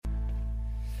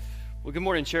Well, good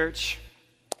morning, church.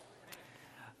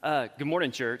 Good morning,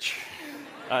 church.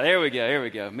 There we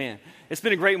go. Man, it's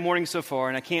been a great morning so far,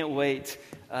 and I can't wait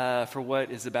for what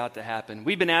is about to happen.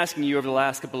 We've been asking you over the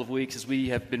last couple of weeks as we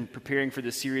have been preparing for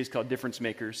this series called Difference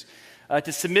Makers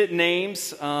to submit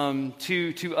names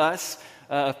to us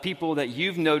of people that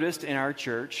you've noticed in our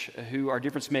church who are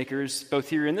difference makers both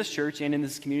here in this church and in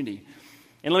this community.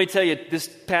 And let me tell you, this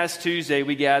past Tuesday,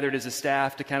 we gathered as a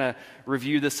staff to kind of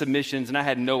review the submissions, and I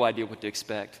had no idea what to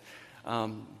expect.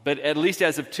 But at least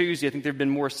as of Tuesday, I think there have been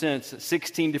more since.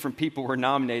 16 different people were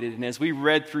nominated, and as we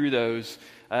read through those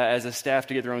as a staff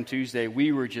together on Tuesday,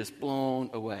 we were just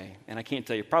blown away. And I can't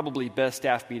tell you, probably best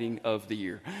staff meeting of the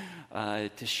year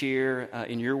to share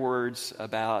in your words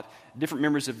about different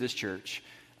members of this church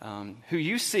who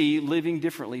you see living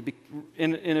differently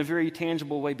in a very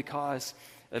tangible way because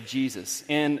of Jesus.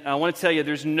 And I want to tell you,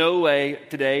 there's no way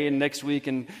today and next week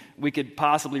and we could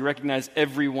possibly recognize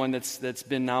everyone that's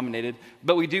been nominated,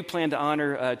 but we do plan to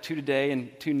honor two today and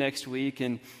two next week,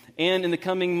 and in the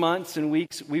coming months and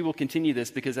weeks, we will continue this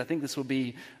because I think this will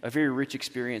be a very rich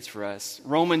experience for us.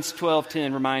 Romans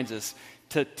 12:10 reminds us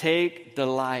to take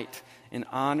delight in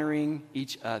honoring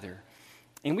each other.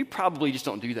 And we probably just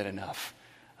don't do that enough.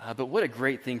 But what a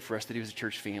great thing for us to do as a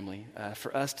church family,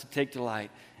 for us to take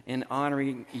delight in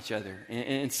honoring each other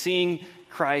and seeing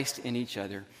Christ in each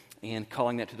other and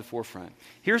calling that to the forefront.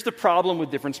 Here's the problem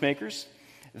with difference makers.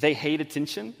 They hate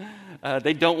attention.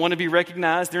 They don't want to be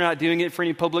recognized. They're not doing it for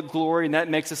any public glory, and that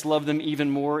makes us love them even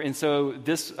more. And so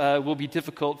this will be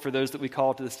difficult for those that we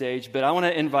call to the stage. But I want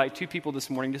to invite two people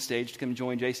this morning to the stage to come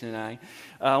join Jason and I.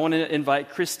 I want to invite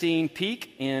Christine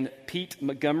Peak and Pete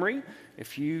Montgomery.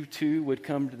 If you two would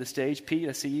come to the stage. Pete,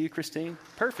 I see you. Christine?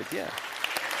 Perfect, yeah.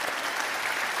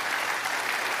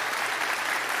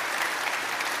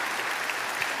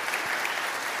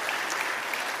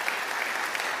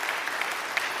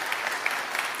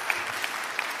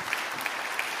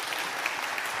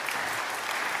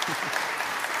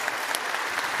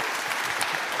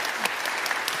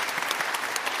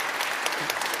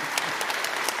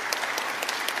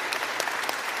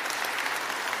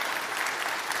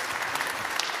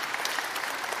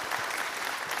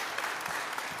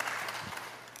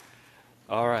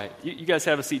 All right, you guys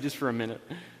have a seat just for a minute.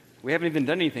 We haven't even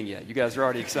done anything yet. You guys are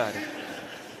already excited.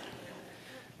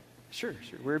 Sure.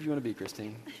 Wherever you want to be,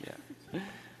 Christine.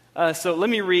 Yeah. So let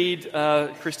me read,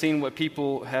 Christine, what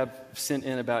people have sent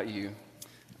in about you.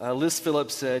 Liz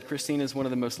Phillips said, Christine is one of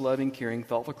the most loving, caring,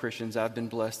 thoughtful Christians I've been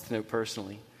blessed to know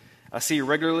personally. I see her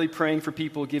regularly praying for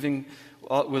people, giving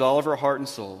with all of her heart and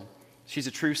soul. She's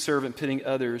a true servant, putting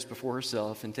others before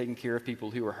herself and taking care of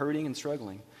people who are hurting and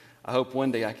struggling. I hope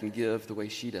one day I can give the way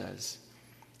she does.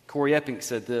 Corey Epping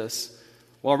said this,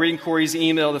 while reading Corey's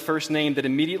email, the first name that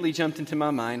immediately jumped into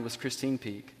my mind was Christine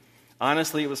Peak.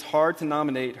 Honestly, it was hard to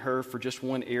nominate her for just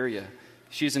one area.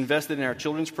 She is invested in our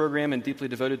children's program and deeply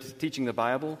devoted to teaching the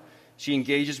Bible. She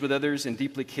engages with others and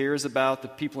deeply cares about the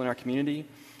people in our community.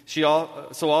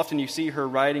 So often you see her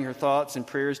writing her thoughts and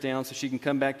prayers down so she can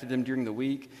come back to them during the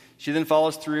week. She then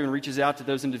follows through and reaches out to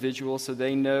those individuals so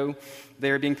they know they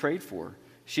are being prayed for.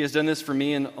 She has done this for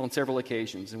me on several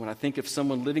occasions, and when I think of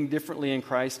someone living differently in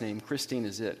Christ's name, Christine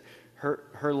is it.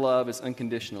 Her love is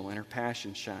unconditional, and her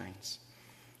passion shines.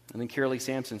 And then Carolee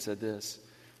Sampson said this,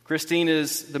 Christine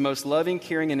is the most loving,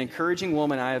 caring, and encouraging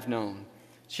woman I have known.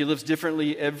 She lives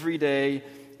differently every day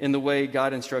in the way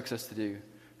God instructs us to do.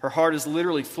 Her heart is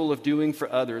literally full of doing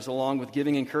for others, along with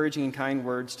giving encouraging and kind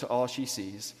words to all she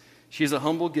sees. She is a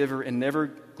humble giver and never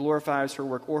glorifies her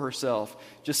work or herself,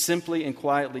 just simply and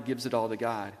quietly gives it all to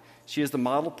God. She is the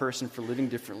model person for living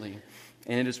differently,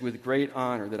 and it is with great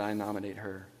honor that I nominate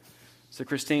her. So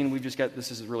Christine, we've just got,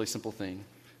 this is a really simple thing,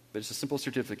 but it's a simple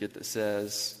certificate that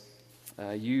says,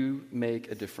 you make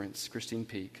a difference, Christine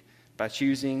Peak, by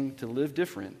choosing to live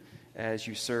different as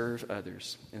you serve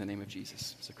others in the name of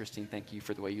Jesus. So Christine, thank you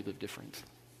for the way you live different.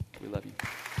 We love you.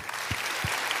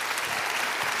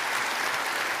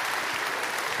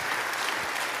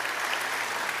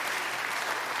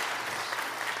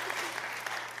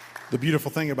 The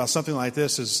beautiful thing about something like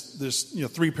this is there's,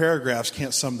 3 paragraphs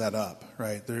can't sum that up,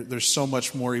 right? There's so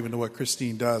much more even to what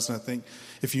Christine does. And I think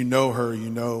if you know her, you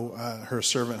know her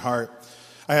servant heart.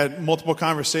 I had multiple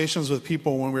conversations with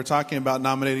people when we were talking about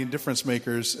nominating difference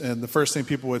makers. And the first thing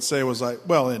people would say was like,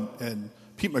 well, and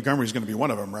Pete Montgomery is going to be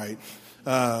one of them, right?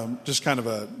 Just kind of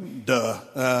a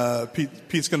duh.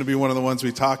 Pete's going to be one of the ones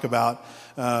we talk about.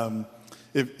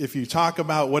 If you talk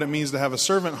about what it means to have a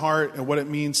servant heart and what it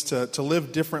means to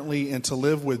live differently and to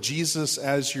live with Jesus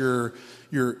as your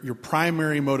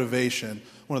primary motivation,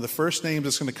 one of the first names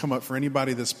that's going to come up for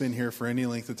anybody that's been here for any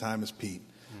length of time is Pete.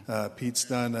 Pete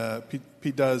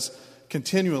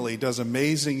continually does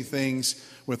amazing things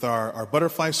with our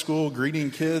butterfly school,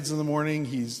 greeting kids in the morning.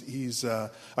 He's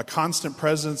a constant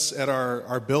presence at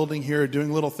our building here,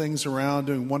 doing little things around,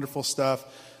 doing wonderful stuff.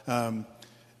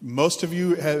 Most of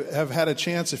you have had a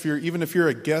chance, even if you're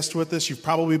a guest with us, you've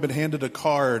probably been handed a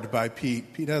card by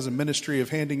Pete. Pete has a ministry of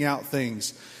handing out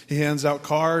things. He hands out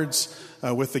cards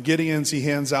with the Gideons. He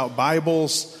hands out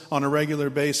Bibles on a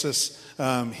regular basis.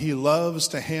 He loves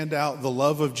to hand out the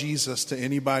love of Jesus to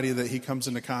anybody that he comes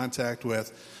into contact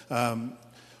with.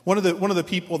 One of the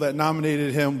people that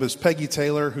nominated him was Peggy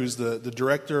Taylor, who's the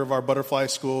director of our butterfly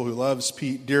school, who loves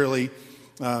Pete dearly.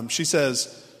 She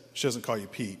says, she doesn't call you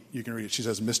Pete. You can read it. She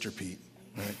says, Mr. Pete.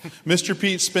 Right? Mr.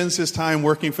 Pete spends his time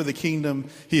working for the kingdom.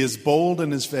 He is bold in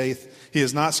his faith. He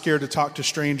is not scared to talk to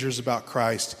strangers about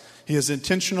Christ. He is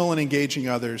intentional in engaging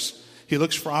others. He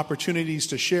looks for opportunities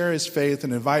to share his faith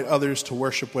and invite others to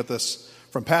worship with us.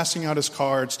 From passing out his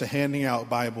cards to handing out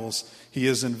Bibles, he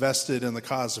is invested in the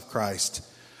cause of Christ.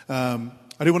 I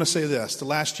do want to say this. The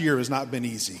last year has not been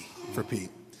easy for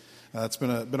Pete. It's been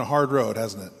a hard road,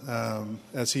 hasn't it?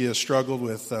 As he has struggled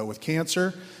with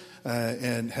cancer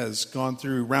and has gone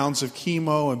through rounds of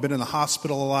chemo and been in the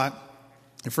hospital a lot.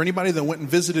 And for anybody that went and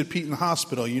visited Pete in the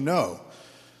hospital, you know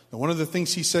that one of the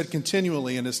things he said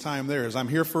continually in his time there is, "I'm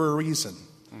here for a reason."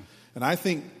 And I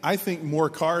think more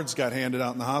cards got handed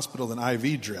out in the hospital than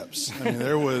IV drips. I mean,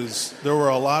 there were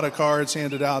a lot of cards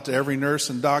handed out to every nurse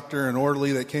and doctor and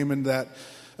orderly that came into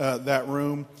that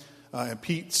room. And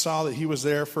Pete saw that he was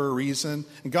there for a reason,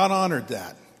 and God honored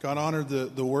that. God honored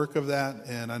the work of that,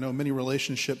 and I know many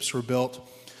relationships were built.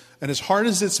 And as hard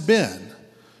as it's been,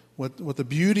 what the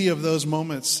beauty of those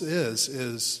moments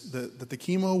is that the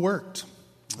chemo worked.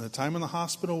 The time in the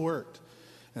hospital worked.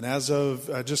 And as of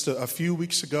just a few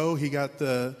weeks ago, he got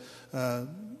the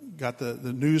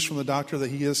news from the doctor that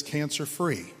he is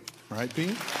cancer-free. Right,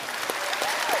 Pete?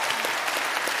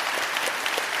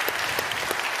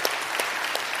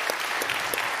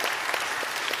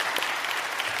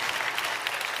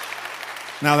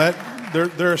 Now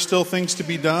there are still things to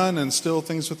be done and still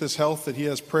things with his health that he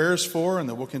has prayers for and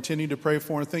that we'll continue to pray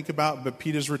for and think about. But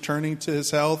Pete is returning to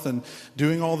his health and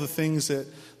doing all the things that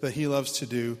he loves to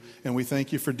do. And we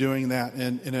thank you for doing that.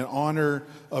 And in honor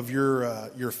of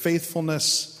your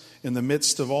faithfulness in the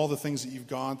midst of all the things that you've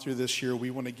gone through this year, we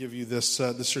want to give you this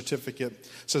certificate. It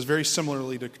says very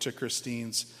similarly to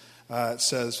Christine's. It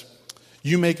says,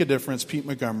 "You make a difference, Pete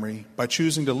Montgomery, by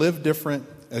choosing to live different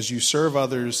as you serve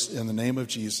others in the name of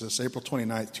Jesus." April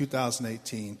 29th,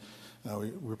 2018.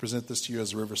 We present this to you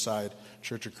as the Riverside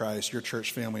Church of Christ, your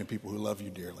church family and people who love you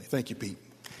dearly. Thank you, Pete.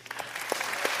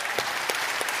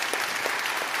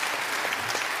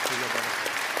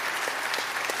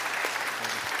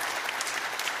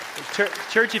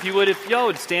 Church, if you would, if y'all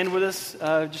would stand with us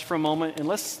just for a moment, and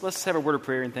let's have a word of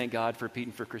prayer and thank God for Pete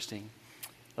and for Christine.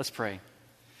 Let's pray.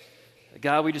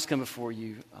 God, we just come before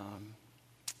you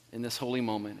in this holy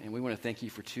moment, and we want to thank you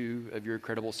for two of your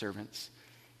incredible servants,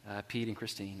 Pete and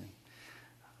Christine.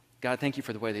 God, thank you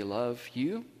for the way they love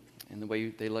you and the way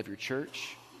they love your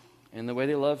church and the way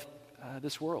they love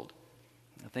this world.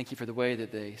 Thank you for the way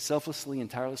that they selflessly and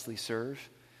tirelessly serve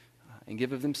and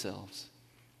give of themselves.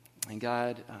 And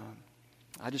God,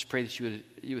 I just pray that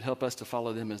you would help us to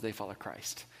follow them as they follow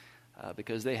Christ,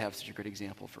 because they have such a great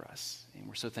example for us, and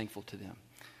we're so thankful to them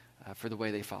for the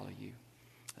way they follow you.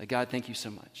 God, thank you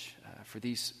so much for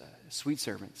these sweet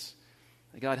servants.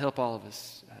 God, help all of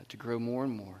us to grow more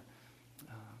and more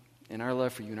in our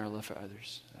love for you and our love for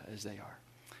others as they are.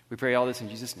 We pray all this in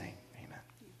Jesus' name. Amen.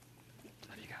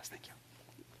 Love you guys. Thank you.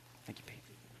 Thank you, Pete.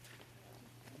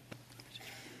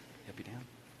 Help you down.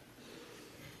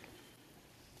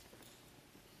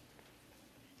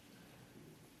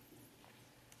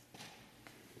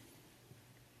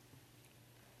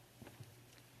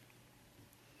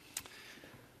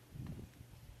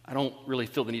 I don't really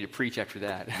feel the need to preach after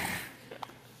that.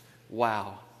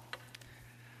 Wow.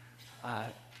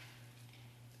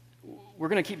 We're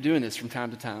going to keep doing this from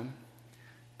time to time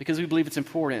because we believe it's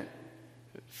important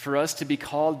for us to be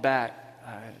called back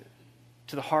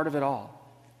to the heart of it all.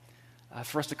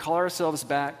 For us to call ourselves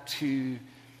back to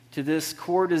this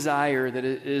core desire that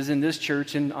is in this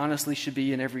church and honestly should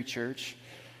be in every church.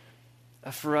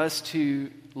 For us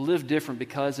to live different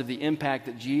because of the impact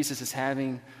that Jesus is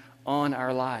having on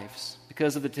our lives,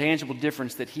 because of the tangible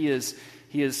difference that he is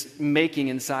making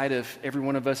inside of every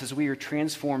one of us as we are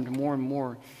transformed more and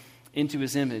more into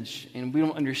his image. And we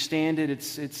don't understand it.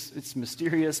 It's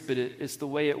mysterious, but it's the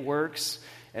way it works.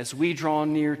 As we draw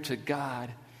near to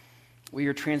God, we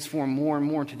are transformed more and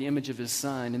more into the image of his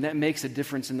Son, and that makes a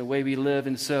difference in the way we live.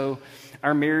 And so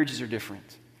our marriages are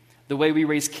different. The way we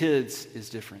raise kids is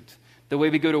different. The way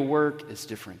we go to work is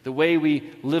different. The way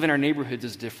we live in our neighborhoods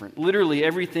is different. Literally,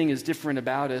 everything is different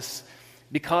about us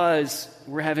because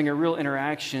we're having a real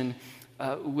interaction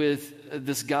with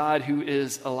this God who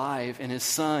is alive, and his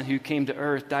Son who came to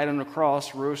earth, died on the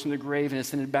cross, rose from the grave, and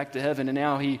ascended back to heaven. And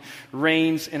now he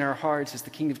reigns in our hearts as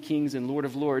the King of Kings and Lord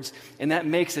of Lords. And that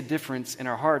makes a difference in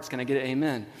our hearts. Can I get an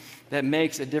amen? That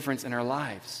makes a difference in our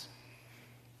lives.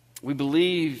 We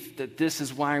believe that this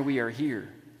is why we are here.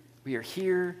 We are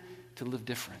here to live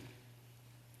different.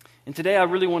 And today I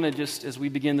really want to just, as we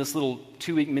begin this little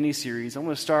 2-week mini-series, I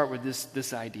want to start with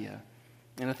this idea.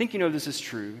 And I think you know this is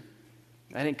true.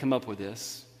 I didn't come up with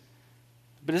this.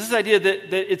 But it's this idea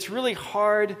that it's really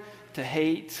hard to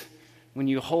hate when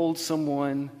you hold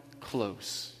someone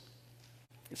close.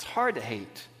 It's hard to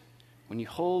hate when you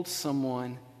hold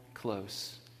someone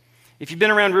close. If you've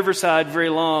been around Riverside very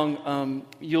long,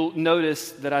 you'll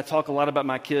notice that I talk a lot about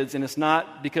my kids, and it's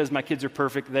not because my kids are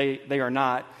perfect. They are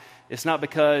not. It's not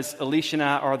because Alicia and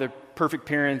I are the perfect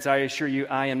parents. I assure you,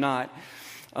 I am not.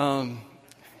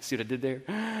 See what I did there?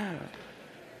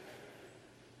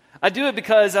 I do it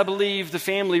because I believe the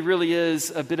family really is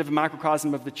a bit of a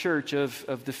microcosm of the church,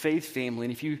 of the faith family.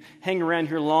 And if you hang around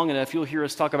here long enough, you'll hear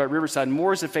us talk about Riverside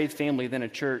more as a faith family than a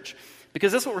church.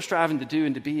 Because that's what we're striving to do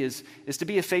and to be is to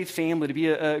be a faith family, to be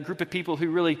a group of people who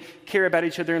really care about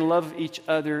each other and love each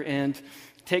other and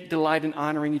take delight in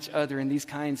honoring each other and these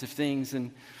kinds of things.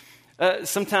 And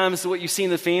sometimes what you see in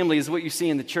the family is what you see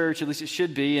in the church, at least it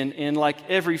should be. And like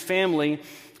every family,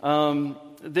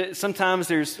 sometimes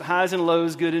there's highs and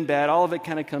lows, good and bad. All of it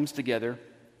kind of comes together.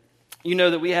 You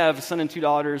know that we have a son and 2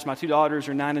 daughters. My 2 daughters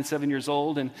are 9 and 7 years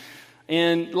old.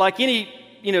 And like any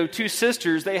 2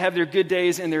 sisters, they have their good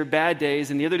days and their bad days.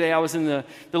 And the other day I was in the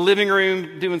living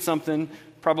room doing something,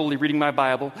 probably reading my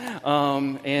Bible. I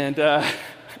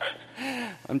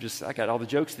got all the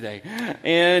jokes today.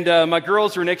 And my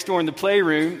girls were next door in the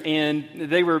playroom, and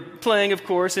they were playing, of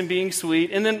course, and being sweet.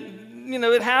 And then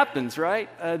it happens, right?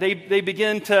 They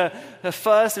begin to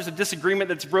fuss. There's a disagreement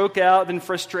that's broke out. Then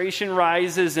frustration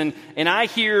rises. And I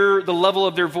hear the level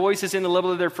of their voices and the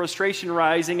level of their frustration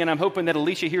rising. And I'm hoping that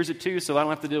Alicia hears it too, so I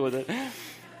don't have to deal with it.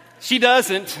 She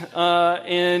doesn't.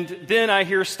 And then I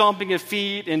hear stomping of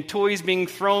feet and toys being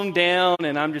thrown down.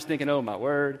 And I'm just thinking, oh, my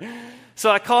word. So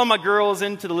I call my girls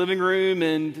into the living room,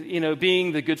 and,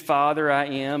 being the good father I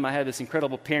am, I had this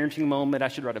incredible parenting moment. I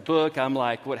should write a book. I'm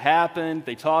like, what happened?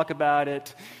 They talk about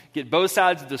it, get both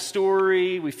sides of the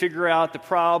story. We figure out the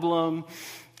problem.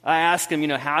 I ask them,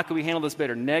 how can we handle this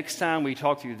better next time? We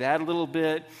talk through that a little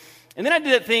bit. And then I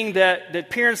did that thing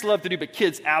that parents love to do, but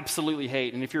kids absolutely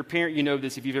hate. And if you're a parent, you know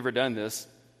this if you've ever done this.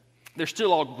 They're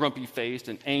still all grumpy-faced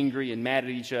and angry and mad at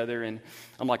each other. And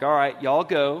I'm like, all right, y'all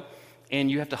go. And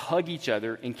you have to hug each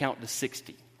other and count to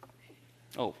 60.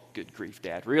 Oh, good grief,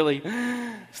 Dad. Really?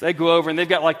 So they go over, and they've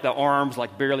got, like, the arms,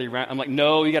 like, barely around. I'm like,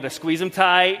 no, you got to squeeze them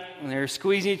tight. And they're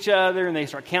squeezing each other, and they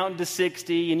start counting to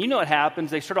 60. And you know what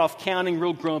happens. They start off counting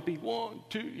real grumpy. 1,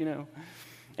 2,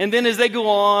 And then as they go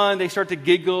on, they start to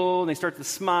giggle, and they start to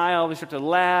smile, they start to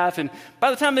laugh. And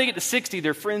by the time they get to 60,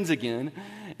 they're friends again.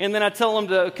 And then I tell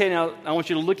them okay, now I want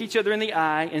you to look each other in the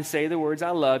eye and say the words, I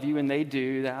love you. And they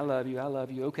do that. I love you. I love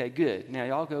you. Okay, good. Now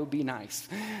y'all go be nice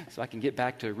so I can get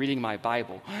back to reading my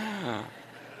Bible.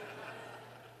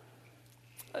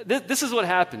 This is what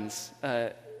happens,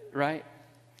 right?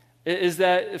 Is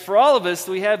that for all of us,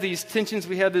 we have these tensions,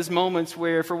 we have these moments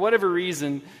where for whatever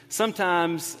reason,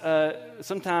 sometimes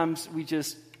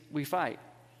we fight.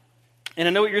 And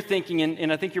I know what you're thinking,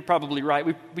 and I think you're probably right.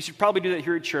 We should probably do that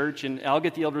here at church, and I'll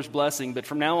get the elder's blessing. But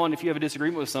from now on, if you have a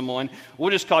disagreement with someone, we'll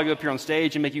just call you up here on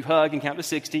stage and make you hug and count to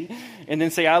 60, and then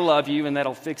say, I love you, and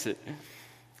that'll fix it.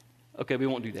 Okay, we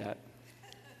won't do that.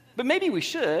 But maybe we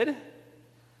should,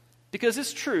 because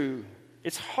it's true.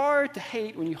 It's hard to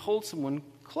hate when you hold someone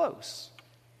close.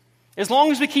 As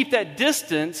long as we keep that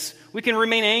distance, we can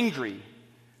remain angry.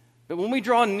 But when we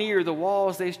draw near, the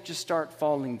walls, they just start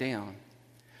falling down.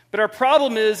 But our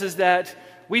problem is that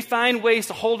we find ways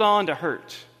to hold on to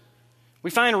hurt. We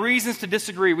find reasons to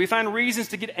disagree. We find reasons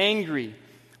to get angry.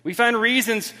 We find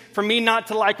reasons for me not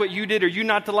to like what you did or you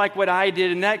not to like what I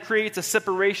did, and that creates a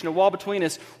separation, a wall between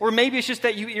us. Or maybe it's just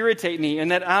that you irritate me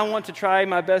and that I want to try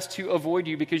my best to avoid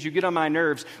you because you get on my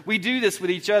nerves. We do this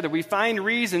with each other. We find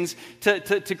reasons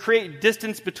to create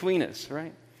distance between us,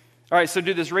 right? All right, so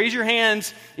do this. Raise your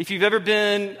hands if you've ever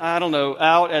been, I don't know,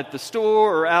 out at the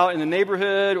store or out in the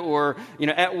neighborhood or,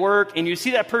 at work, and you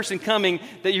see that person coming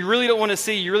that you really don't want to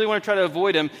see. You really want to try to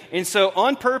avoid them. And so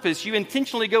on purpose, you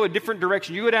intentionally go a different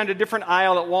direction. You go down to a different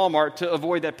aisle at Walmart to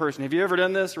avoid that person. Have you ever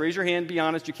done this? Raise your hand. Be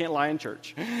honest. You can't lie in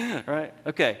church. All right?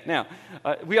 Okay. Now,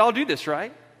 we all do this,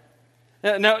 right?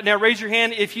 Now, raise your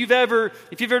hand if you've ever,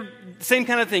 same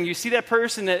kind of thing. You see that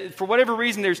person that for whatever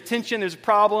reason there's tension, there's a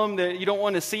problem, that you don't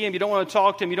want to see him, you don't want to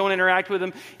talk to him, you don't want to interact with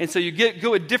him, and so you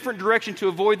go a different direction to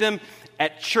avoid them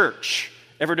at church.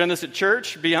 Ever done this at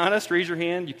church? Be honest, raise your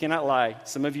hand. You cannot lie.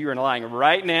 Some of you are lying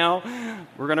right now.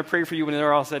 We're going to pray for you when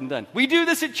they're all said and done. We do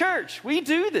this at church. We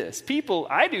do this. People,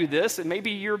 I do this, and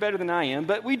maybe you're better than I am,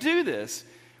 but we do this.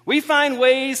 We find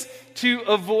ways to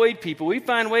avoid people. We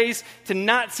find ways to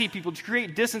not see people, to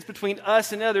create distance between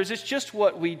us and others. It's just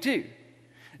what we do.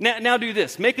 Now do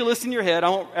this. Make a list in your head. I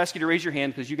won't ask you to raise your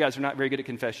hand because you guys are not very good at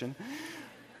confession.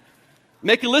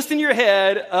 Make a list in your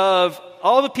head of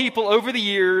all the people over the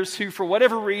years who, for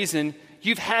whatever reason,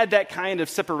 you've had that kind of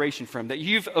separation from, that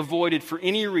you've avoided for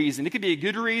any reason. It could be a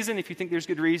good reason if you think there's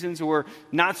good reasons, or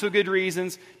not so good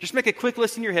reasons. Just make a quick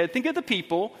list in your head. Think of the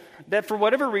people that for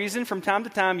whatever reason, from time to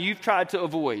time, you've tried to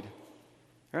avoid.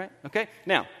 All right? Okay?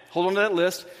 Now, hold on to that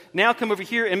list. Now come over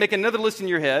here and make another list in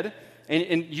your head.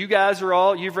 And you guys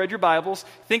you've read your Bibles.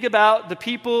 Think about the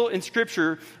people in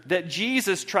Scripture that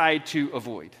Jesus tried to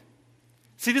avoid.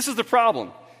 See, this is the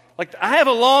problem. Like, I have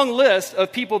a long list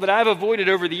of people that I've avoided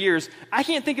over the years. I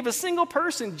can't think of a single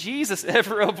person Jesus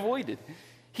ever avoided.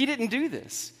 He didn't do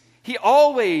this. He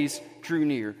always drew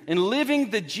near. And living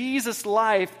the Jesus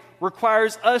life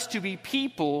requires us to be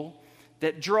people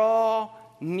that draw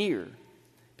near.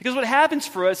 Because what happens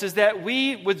for us is that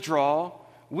we withdraw,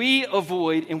 we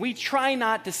avoid, and we try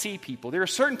not to see people. There are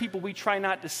certain people we try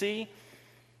not to see.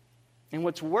 And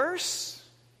what's worse,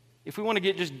 if we want to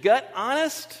get just gut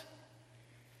honest,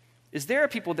 is there are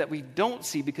people that we don't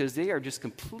see because they are just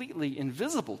completely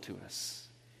invisible to us.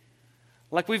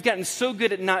 Like we've gotten so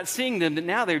good at not seeing them that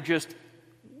now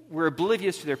we're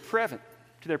oblivious to their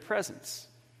presence.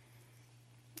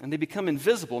 And they become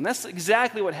invisible. And that's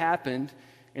exactly what happened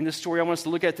in this story I want us to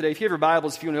look at today. If you have your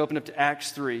Bibles, if you want to open up to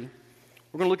Acts 3,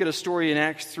 we're going to look at a story in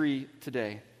Acts 3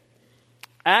 today.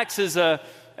 Acts is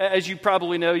as you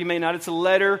probably know, you may not, it's a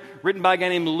letter written by a guy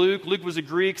named Luke. Luke was a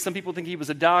Greek. Some people think he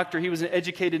was a doctor. He was an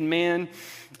educated man.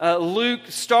 Luke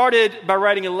started by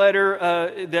writing a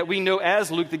letter that we know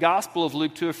as Luke, the Gospel of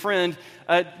Luke, to a friend.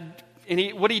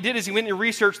 What he did is he went and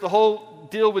researched the whole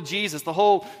deal with Jesus, the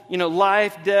whole,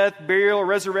 life, death, burial,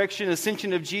 resurrection,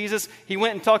 ascension of Jesus. He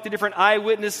went and talked to different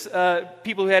eyewitness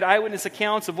people who had eyewitness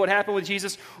accounts of what happened with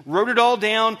Jesus, wrote it all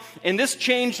down, and this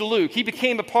changed Luke. He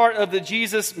became a part of the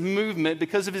Jesus movement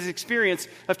because of his experience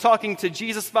of talking to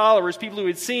Jesus followers, people who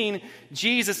had seen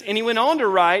Jesus, and he went on to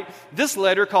write this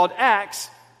letter called Acts.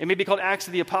 It may be called Acts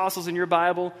of the Apostles in your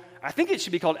Bible. I think it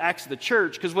should be called Acts of the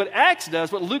Church, because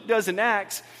what Luke does in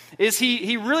Acts, is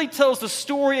he really tells the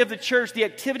story of the church, the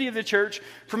activity of the church,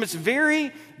 from its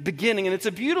very beginning, and it's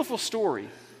a beautiful story.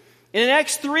 And in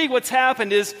Acts 3, what's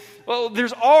happened is,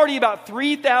 there's already about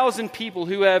 3,000 people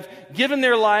who have given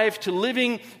their life to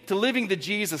living the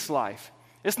Jesus life.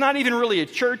 It's not even really a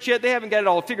church yet. They haven't got it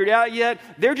all figured out yet.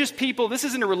 They're just people. This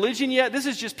isn't a religion yet. This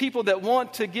is just people that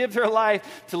want to give their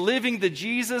life to living the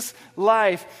Jesus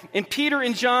life. And Peter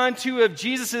and John, two of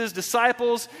Jesus'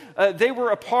 disciples, they were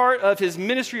a part of his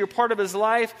ministry, a part of his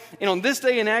life. And on this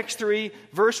day in Acts 3,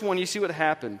 verse 1, you see what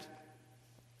happened.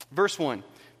 Verse 1,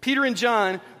 Peter and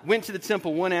John went to the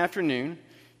temple one afternoon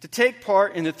to take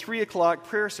part in the 3 o'clock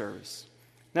prayer service.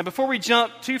 Now, before we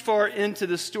jump too far into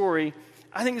the story,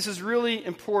 I think this is really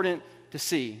important to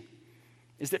see,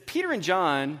 is that Peter and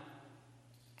John,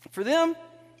 for them,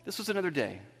 this was another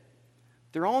day.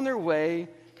 They're on their way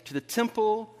to the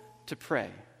temple to pray.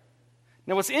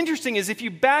 Now, what's interesting is if you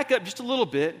back up just a little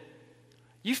bit,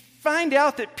 you find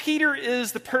out that Peter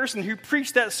is the person who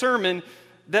preached that sermon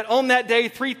that on that day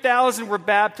 3,000 were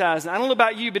baptized. And I don't know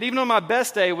about you, but even on my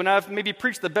best day, when I've maybe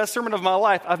preached the best sermon of my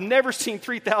life, I've never seen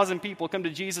 3,000 people come to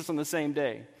Jesus on the same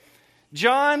day.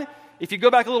 John, if you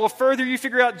go back a little further, you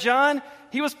figure out John,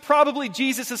 he was probably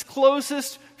Jesus'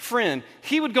 closest friend.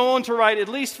 He would go on to write at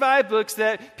least 5 books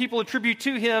that people attribute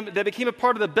to him that became a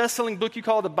part of the best-selling book you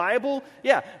call the Bible.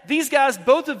 Yeah, these guys,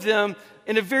 both of them,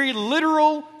 in a very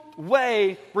literal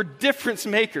way, were difference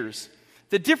makers.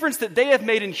 The difference that they have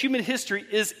made in human history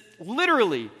is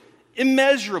literally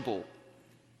immeasurable.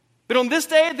 But on this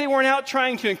day, they weren't out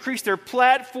trying to increase their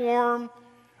platform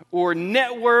or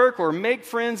network or make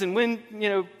friends and win,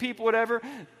 people, whatever.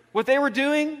 What they were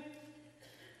doing,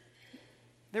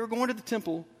 they were going to the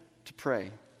temple to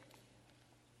pray.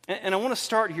 And I want to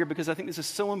start here because I think this is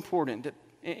so important.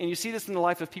 And you see this in the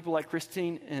life of people like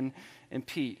Christine and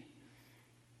Pete,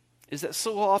 is that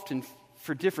so often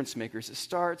for difference makers, it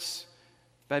starts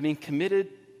by being committed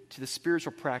to the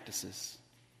spiritual practices,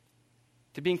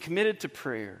 to being committed to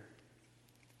prayer,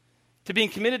 to being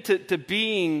committed to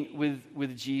being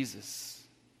with Jesus.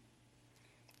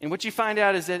 And what you find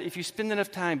out is that if you spend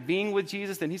enough time being with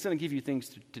Jesus, then he's going to give you things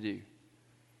to do.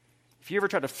 If you ever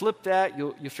try to flip that,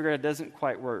 you'll figure out it doesn't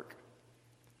quite work.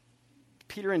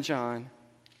 Peter and John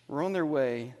were on their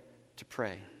way to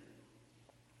pray.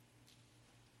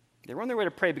 They were on their way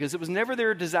to pray because it was never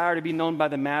their desire to be known by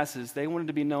the masses. They wanted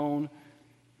to be known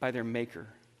by their Maker.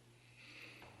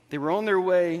 They were on their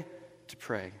way to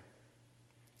pray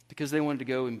because they wanted to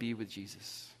go and be with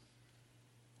Jesus.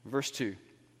 Verse 2.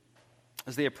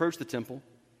 As they approached the temple,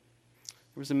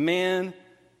 there was a man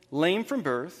lame from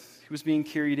birth who was being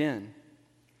carried in.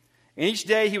 And each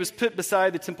day he was put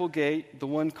beside the temple gate, the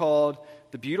one called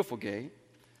the Beautiful Gate,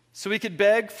 so he could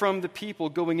beg from the people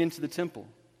going into the temple.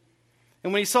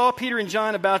 And when he saw Peter and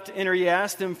John about to enter, he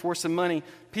asked them for some money.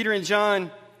 Peter and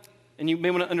John, and you may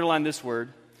want to underline this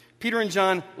word, Peter and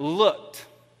John looked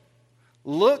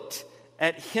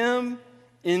at him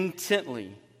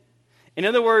intently. In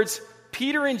other words,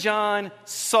 Peter and John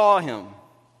saw him.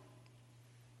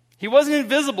 He wasn't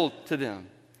invisible to them.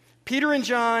 Peter and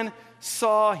John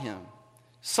saw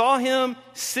him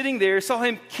sitting there, saw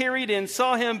him carried in,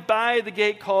 saw him by the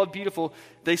gate called Beautiful.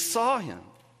 They saw him.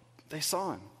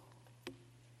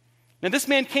 Now, this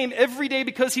man came every day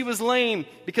because he was lame,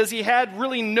 because he had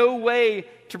really no way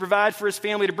to provide for his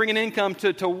family, to bring an income,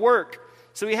 to work.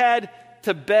 So he had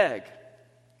to beg.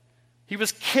 He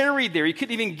was carried there. He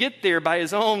couldn't even get there by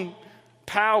his own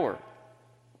power.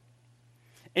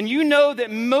 And you know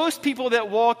that most people that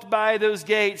walked by those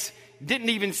gates didn't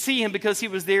even see him because he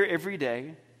was there every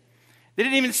day. They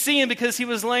didn't even see him because he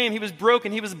was lame, he was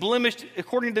broken, he was blemished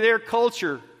according to their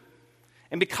culture.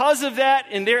 And because of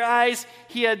that, in their eyes,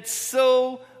 he had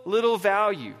so little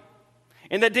value.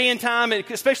 In that day and time,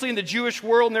 especially in the Jewish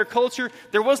world and their culture,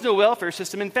 there was no welfare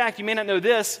system. In fact, you may not know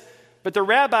this, but the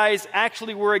rabbis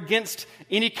actually were against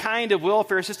any kind of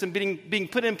welfare system being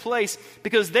put in place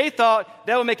because they thought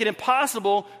that would make it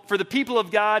impossible for the people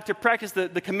of God to practice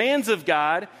the commands of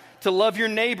God, to love your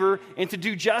neighbor, and to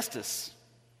do justice.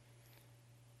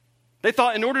 They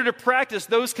thought in order to practice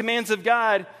those commands of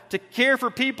God, to care for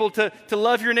people, to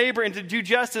love your neighbor, and to do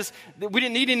justice, that we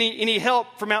didn't need any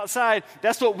help from outside.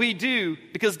 That's what we do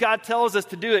because God tells us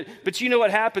to do it. But you know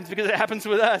what happens because it happens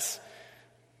with us.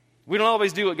 We don't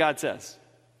always do what God says.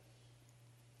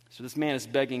 So this man is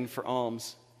begging for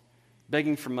alms,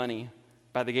 begging for money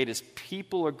by the gate as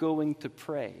people are going to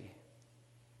pray.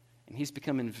 And he's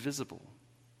become invisible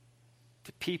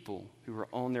to people who are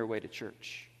on their way to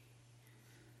church.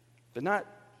 But not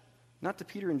to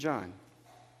Peter and John.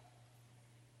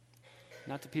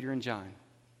 Not to Peter and John.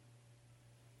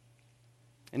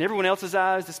 In everyone else's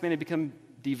eyes, this man had become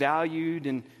devalued.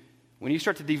 And when you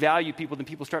start to devalue people, then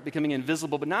people start becoming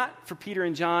invisible. But not for Peter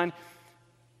and John.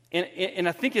 And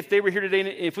I think if they were here today,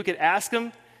 if we could ask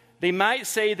them, they might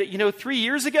say that, 3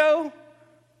 years ago,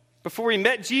 before we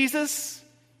met Jesus,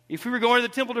 if we were going to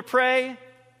the temple to pray,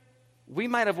 we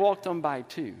might have walked on by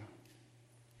too.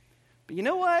 But you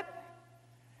know what?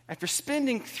 After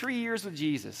spending 3 years with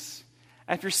Jesus,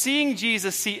 after seeing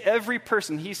Jesus see every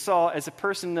person he saw as a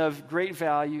person of great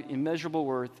value, immeasurable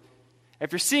worth,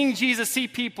 after seeing Jesus see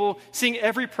people, seeing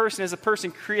every person as a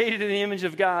person created in the image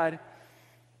of God,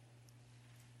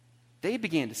 they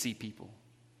began to see people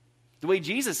the way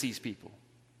Jesus sees people.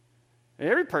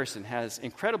 Every person has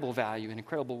incredible value and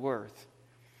incredible worth.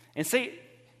 And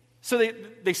so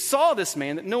they saw this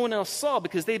man that no one else saw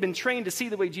because they've been trained to see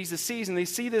the way Jesus sees, and they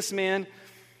see this man.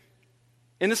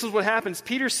 And this is what happens.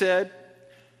 Peter said,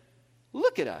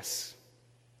 "Look at us."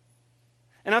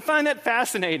 And I find that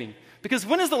fascinating because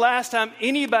when is the last time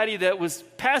anybody that was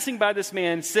passing by this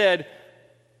man said,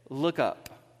 "Look up,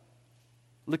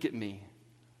 look at me,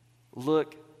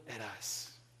 look at us"?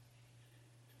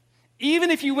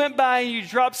 Even if you went by and you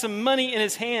dropped some money in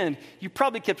his hand, you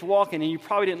probably kept walking and you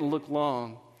probably didn't look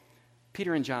long.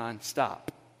 Peter and John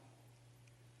stop.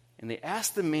 And they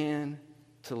asked the man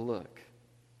to look.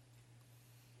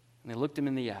 And they looked him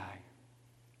in the eye.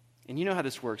 And you know how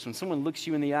this works. When someone looks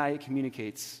you in the eye, it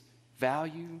communicates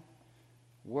value,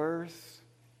 worth,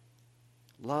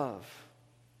 love.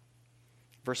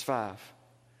 Verse 5.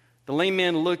 The lame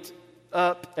man looked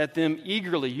up at them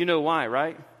eagerly. You know why,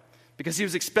 right? Because he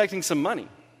was expecting some money.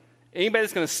 Anybody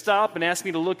that's going to stop and ask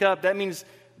me to look up, that means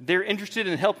they're interested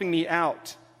in helping me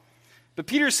out. But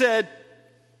Peter said,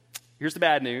 here's the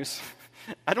bad news.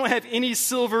 I don't have any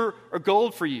silver or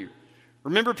gold for you.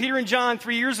 Remember, Peter and John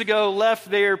 3 years ago left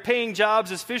their paying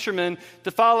jobs as fishermen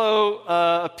to follow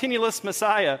a penniless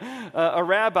Messiah, a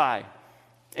rabbi.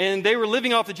 And they were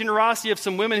living off the generosity of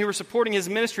some women who were supporting his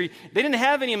ministry. They didn't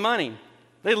have any money.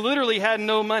 They literally had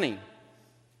no money.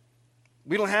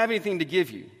 We don't have anything to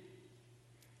give you.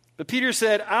 But Peter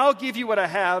said, I'll give you what I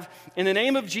have. In the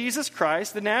name of Jesus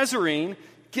Christ, the Nazarene,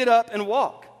 get up and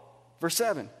walk. Verse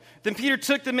 7. Then Peter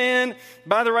took the man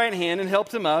by the right hand and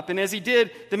helped him up. And as he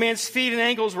did, the man's feet and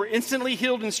ankles were instantly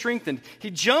healed and strengthened. He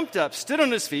jumped up, stood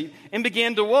on his feet, and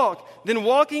began to walk. Then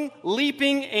walking,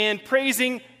 leaping, and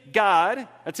praising God,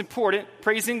 that's important,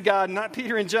 praising God, not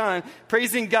Peter and John,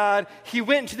 praising God, he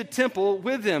went into the temple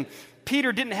with them.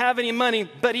 Peter didn't have any money,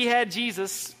 but he had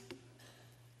Jesus.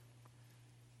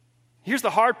 Here's the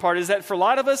hard part, is that for a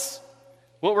lot of us,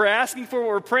 what we're asking for, what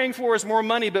we're praying for is more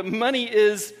money, but money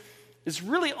is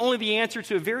really only the answer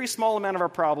to a very small amount of our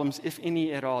problems, if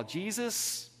any at all.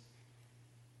 Jesus,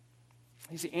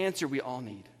 he's the answer we all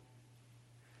need.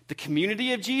 The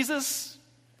community of Jesus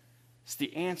is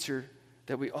the answer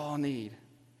that we all need.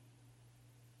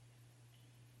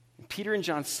 And Peter and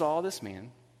John saw this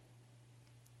man.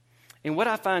 And what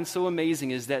I find so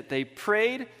amazing is that they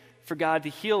prayed for God to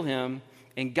heal him,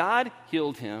 and God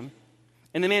healed him.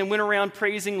 And the man went around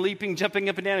praising, leaping, jumping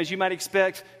up and down, as you might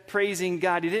expect, praising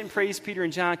God. He didn't praise Peter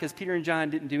and John because Peter and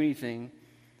John didn't do anything.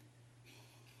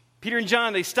 Peter and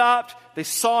John, they stopped, they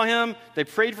saw him, they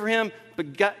prayed for him,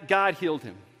 but God healed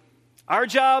him. Our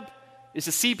job is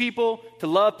to see people, to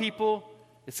love people.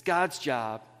 It's God's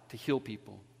job to heal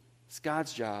people. It's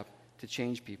God's job to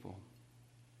change people.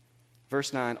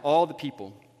 Verse 9, all the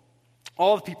people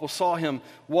saw him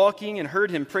walking and heard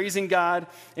him praising God.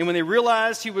 And when they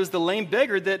realized he was the lame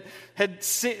beggar that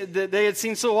they had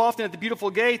seen so often at the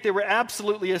beautiful gate, they were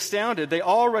absolutely astounded. They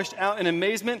all rushed out in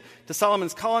amazement to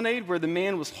Solomon's colonnade, where the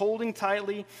man was holding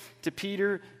tightly to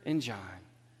Peter and John.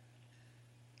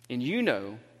 And you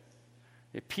know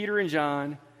that Peter and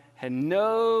John had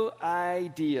no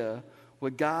idea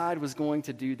what God was going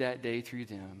to do that day through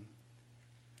them.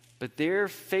 But their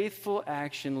faithful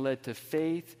action led to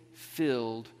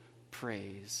faith-filled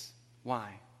praise.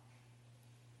 Why?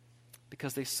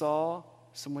 Because they saw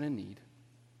someone in need.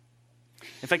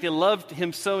 In fact, they loved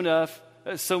him so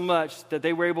much that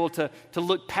they were able to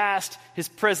look past his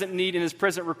present need and his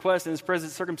present request and his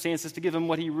present circumstances to give him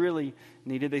what he really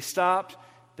needed. They stopped,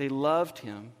 they loved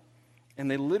him, and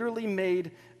they literally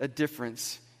made a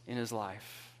difference in his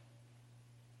life.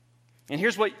 And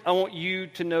here's what I want you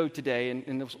to know today,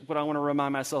 and what I want to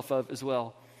remind myself of as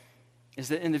well, is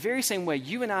that in the very same way,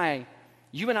 you and I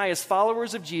as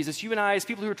followers of Jesus, you and I as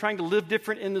people who are trying to live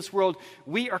different in this world,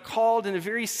 we are called in a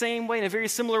very same way, in a very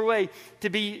similar way, to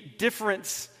be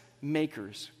difference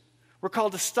makers. We're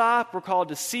called to stop, we're called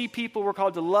to see people, we're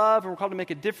called to love, and we're called to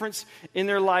make a difference in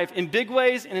their life, in big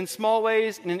ways and in small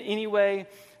ways, and in any way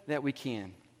that we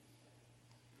can.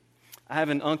 I had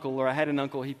an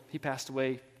uncle, he passed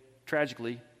away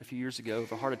tragically a few years ago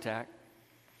of a heart attack.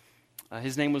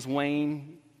 His name was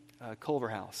Wayne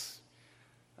Culverhouse.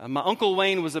 My Uncle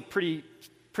Wayne was a pretty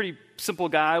simple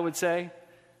guy, I would say.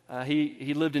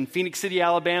 He lived in Phoenix City,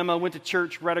 Alabama, went to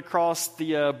church right across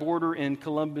the border in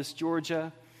Columbus,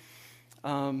 Georgia.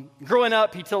 Growing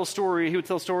up, he would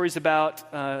tell stories about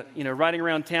riding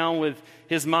around town with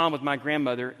his mom, with my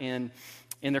grandmother, and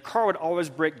their car would always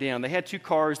break down. They had two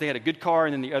cars. They had a good car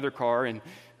and then the other car, and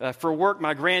for work,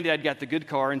 my granddad got the good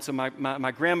car, and so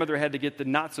my grandmother had to get the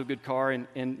not-so-good car,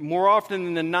 and more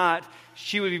often than not,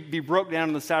 she would be broke down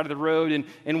on the side of the road,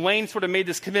 and Wayne sort of made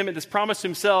this commitment, this promise to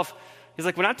himself. He's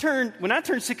like, when I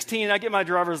turn 16 and I get my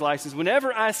driver's license,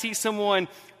 whenever I see someone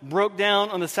broke down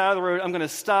on the side of the road, I'm going to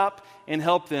stop and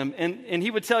help them. And he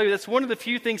would tell you that's one of the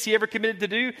few things he ever committed to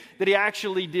do that he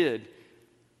actually did.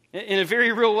 In a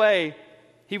very real way,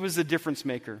 he was a difference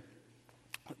maker.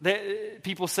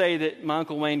 People say that my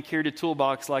Uncle Wayne carried a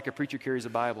toolbox like a preacher carries a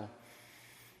Bible.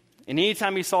 And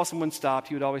anytime he saw someone stopped,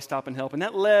 he would always stop and help. And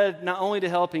that led not only to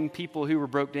helping people who were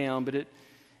broke down, but it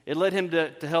led him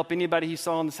to help anybody he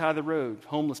saw on the side of the road,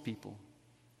 homeless people,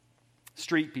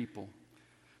 street people,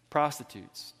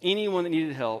 prostitutes. Anyone that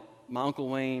needed help, my Uncle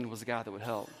Wayne was the guy that would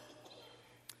help.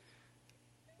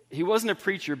 He wasn't a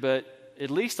preacher, but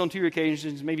at least on 2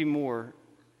 occasions, maybe more,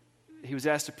 he was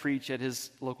asked to preach at his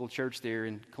local church there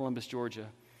in Columbus, Georgia.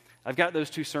 I've got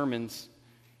those 2 sermons,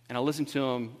 and I listen to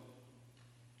them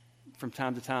from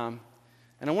time to time.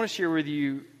 And I want to share with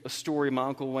you a story my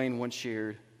Uncle Wayne once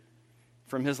shared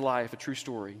from his life, a true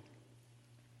story.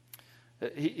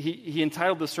 He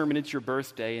entitled the sermon, "It's Your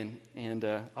Birthday," and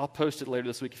I'll post it later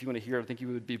this week if you want to hear it. I think you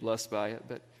would be blessed by it.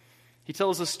 But He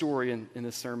tells a story in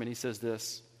this sermon. He says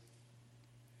this.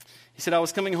 He said, I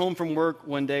was coming home from work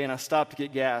one day and I stopped to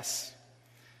get gas.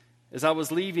 As I was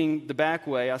leaving the back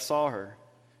way, I saw her.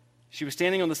 She was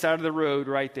standing on the side of the road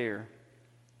right there.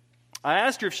 I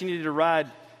asked her if she needed a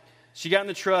ride. She got in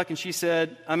the truck and she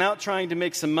said, I'm out trying to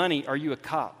make some money. Are you a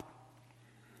cop?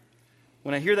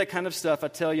 When I hear that kind of stuff, I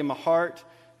tell you, my heart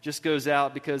just goes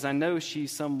out because I know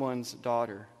she's someone's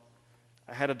daughter.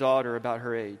 I had a daughter about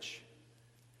her age.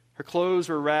 Her clothes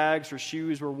were rags, her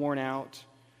shoes were worn out,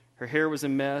 her hair was a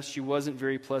mess, she wasn't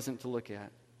very pleasant to look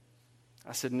at.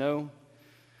 I said, no,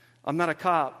 I'm not a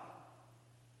cop.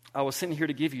 I was sent here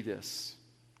to give you this.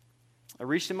 I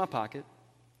reached in my pocket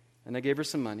and I gave her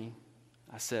some money.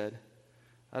 I said,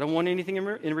 I don't want anything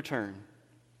in return.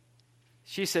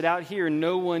 She said, out here,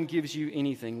 no one gives you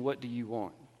anything. What do you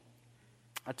want?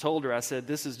 I told her, I said,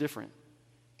 this is different.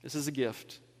 This is a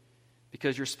gift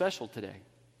because you're special today.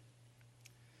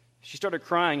 She started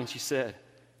crying and she said,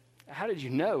 how did you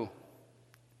know?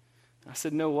 I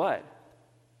said, know what?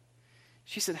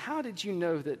 She said, how did you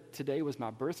know that today was my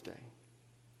birthday?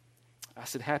 I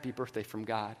said, happy birthday from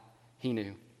God. He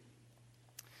knew.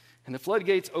 And the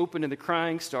floodgates opened and the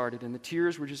crying started and the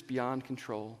tears were just beyond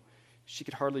control. She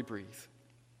could hardly breathe.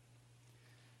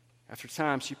 After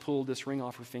time, she pulled this ring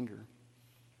off her finger.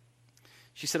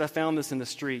 She said, I found this in the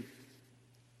street.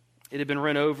 It had been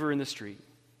run over in the street.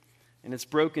 And it's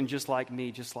broken just like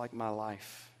me, just like my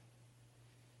life.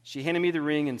 She handed me the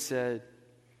ring and said,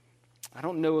 I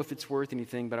don't know if it's worth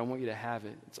anything, but I want you to have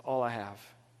it. It's all I have.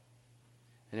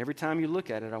 And every time you look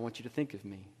at it, I want you to think of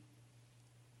me.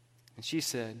 And she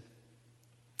said,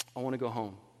 I want to go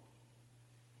home.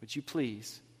 Would you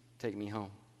please take me home?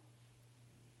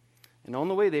 And on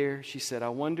the way there, she said, I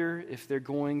wonder if they're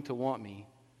going to want me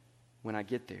when I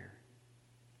get there.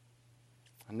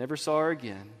 I never saw her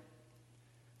again.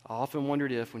 I often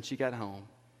wondered if, when she got home,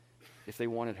 if they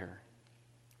wanted her.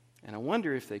 And I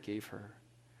wonder if they gave her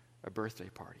a birthday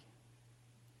party.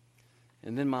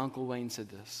 And then my Uncle Wayne said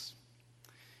this.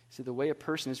 He said, the way a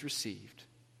person is received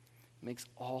makes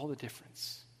all the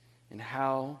difference in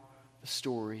how the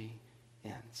story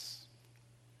ends.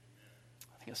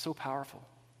 I think it's so powerful.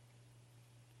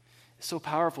 It's so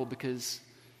powerful because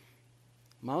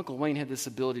my Uncle Wayne had this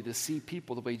ability to see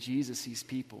people the way Jesus sees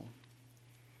people.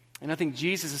 And I think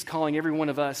Jesus is calling every one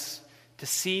of us to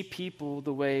see people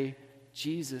the way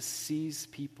Jesus sees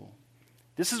people.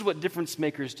 This is what difference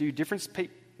makers do. Difference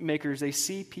makers, they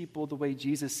see people the way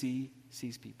Jesus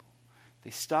sees people. They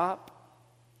stop,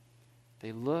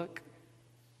 they look,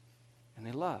 and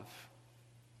they love.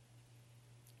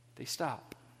 They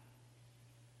stop,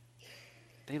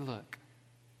 they look,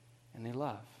 and they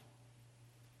love.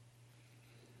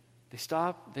 They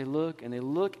stop, they look, and they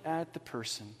look at the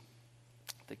person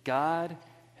that God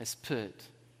has put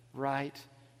right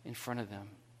in front of them.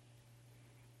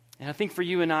 And I think for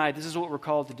you and I, this is what we're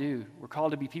called to do. We're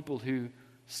called to be people who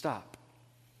stop,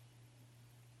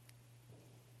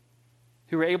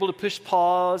 who are able to push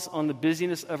pause on the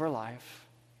busyness of our life,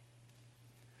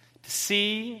 to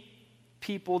see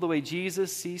people the way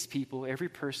Jesus sees people, every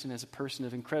person as a person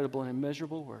of incredible and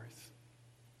immeasurable worth,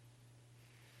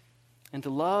 and to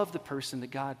love the person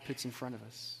that God puts in front of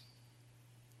us.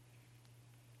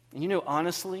 And you know,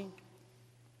 honestly,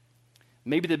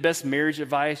 maybe the best marriage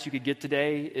advice you could get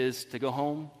today is to go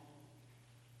home,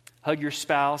 hug your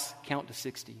spouse, count to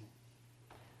 60.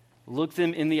 Look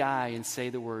them in the eye and say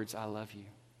the words, I love you.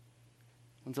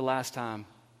 When's the last time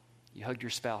you hugged your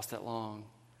spouse that long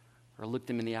or looked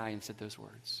them in the eye and said those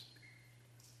words?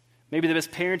 Maybe the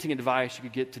best parenting advice you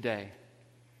could get today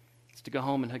is to go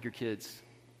home and hug your kids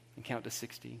and count to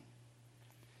 60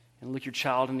 and look your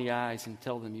child in the eyes and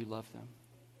tell them you love them.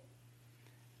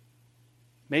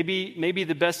 Maybe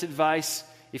the best advice,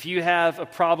 if you have a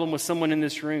problem with someone in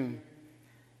this room,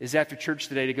 is after church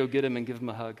today to go get them and give them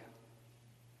a hug.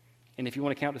 And if you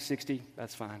want to count to 60,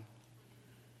 that's fine.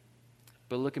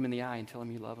 But look them in the eye and tell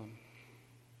them you love them.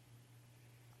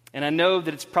 And I know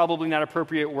that it's probably not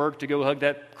appropriate work to go hug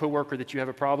that coworker that you have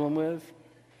a problem with.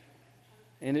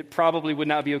 And it probably would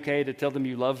not be okay to tell them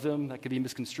you love them. That could be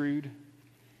misconstrued.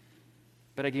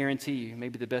 But I guarantee you,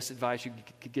 maybe the best advice you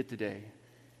could get today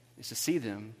is to see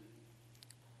them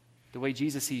the way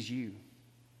Jesus sees you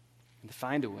and to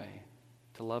find a way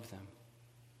to love them.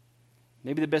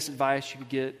 Maybe the best advice you could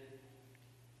get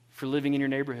for living in your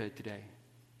neighborhood today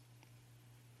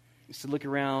is to look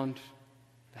around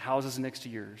the houses next to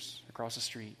yours across the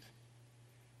street.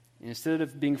 And instead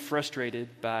of being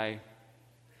frustrated by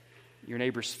your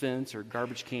neighbor's fence or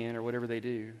garbage can or whatever they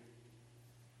do,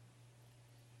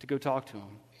 to go talk to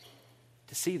them,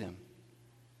 to see them,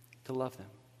 to love them.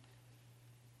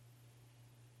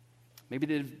 Maybe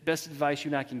the best advice you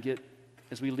and I can get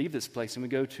as we leave this place and we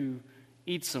go to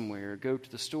eat somewhere, or go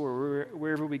to the store, or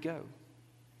wherever we go,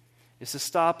 is to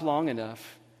stop long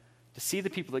enough to see the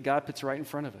people that God puts right in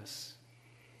front of us,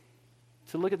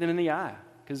 to look at them in the eye,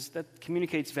 because that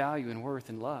communicates value and worth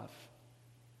and love,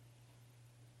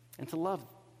 and to love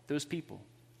those people,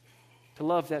 to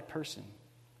love that person,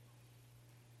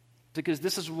 because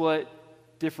this is what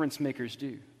difference makers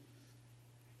do.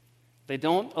 They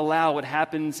don't allow what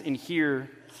happens in here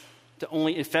to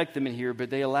only affect them in here, but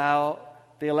they allow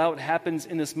what happens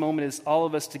in this moment as all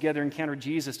of us together encounter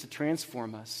Jesus to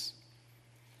transform us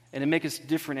and to make us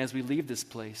different as we leave this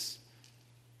place,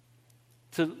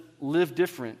 to live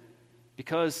different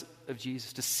because of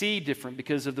Jesus, to see different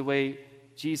because of the way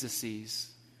Jesus sees,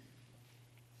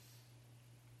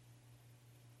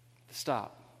 to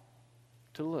stop,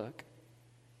 to look,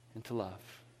 and to love.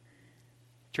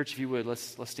 Church, if you would,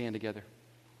 let's stand together.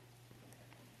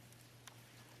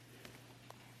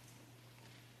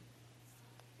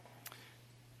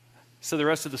 So the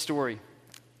rest of the story.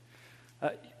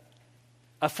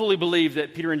 I fully believe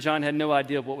that Peter and John had no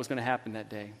idea of what was going to happen that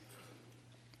day.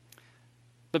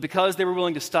 But because they were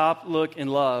willing to stop, look,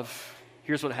 and love,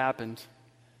 here's what happened.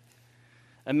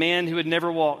 A man who had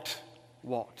never walked.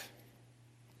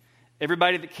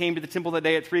 Everybody that came to the temple that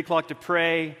day at 3 o'clock to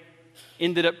pray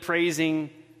ended up praising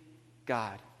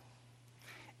God.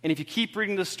 And if you keep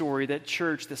reading the story, that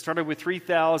church that started with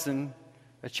 3,000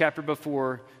 a chapter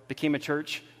before became a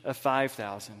church of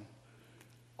 5,000.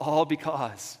 All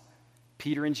because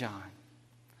Peter and John,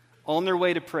 on their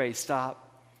way to pray, stopped,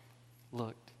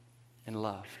 looked, and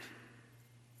loved.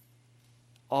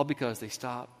 All because they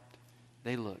stopped,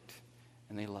 they looked,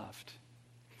 and they loved.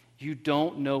 You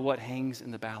don't know what hangs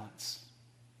in the balance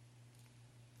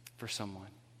for someone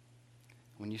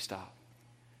when you stop,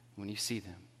 when you see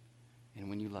them, and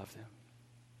when you love them.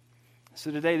 So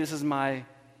today, this is my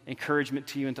encouragement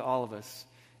to you and to all of us,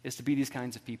 is to be these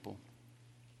kinds of people.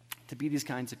 To be these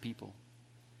kinds of people.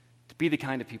 To be the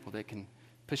kind of people that can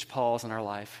push pause in our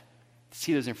life, to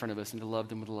see those in front of us, and to love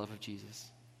them with the love of Jesus.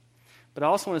 But I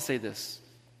also want to say this,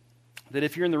 that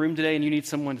if you're in the room today and you need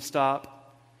someone to stop,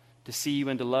 to see you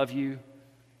and to love you,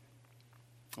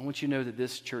 I want you to know that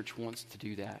this church wants to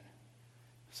do that.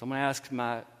 So I'm going to ask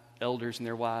my elders and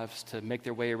their wives to make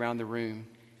their way around the room.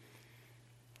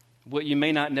 What you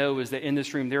may not know is that in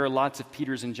this room there are lots of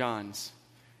Peters and Johns.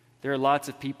 There are lots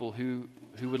of people who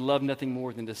would love nothing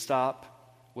more than to stop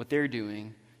what they're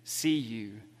doing, see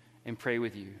you, and pray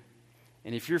with you.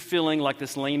 And if you're feeling like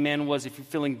this lame man was, if you're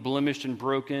feeling blemished and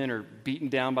broken or beaten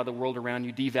down by the world around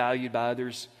you, devalued by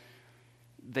others,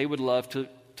 they would love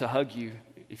to hug you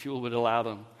if you would allow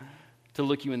them, to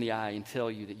look you in the eye and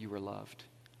tell you that you were loved.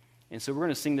 And so we're going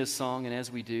to sing this song, and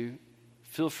as we do,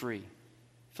 feel free.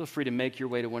 Feel free to make your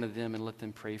way to one of them and let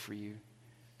them pray for you,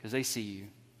 because they see you,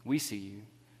 we see you,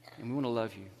 and we want to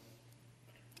love you.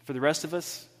 For the rest of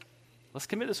us, let's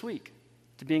commit this week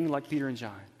to being like Peter and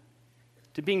John,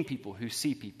 to being people who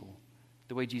see people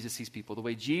the way Jesus sees people, the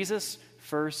way Jesus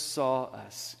first saw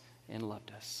us and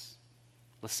loved us.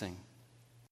 Let's sing.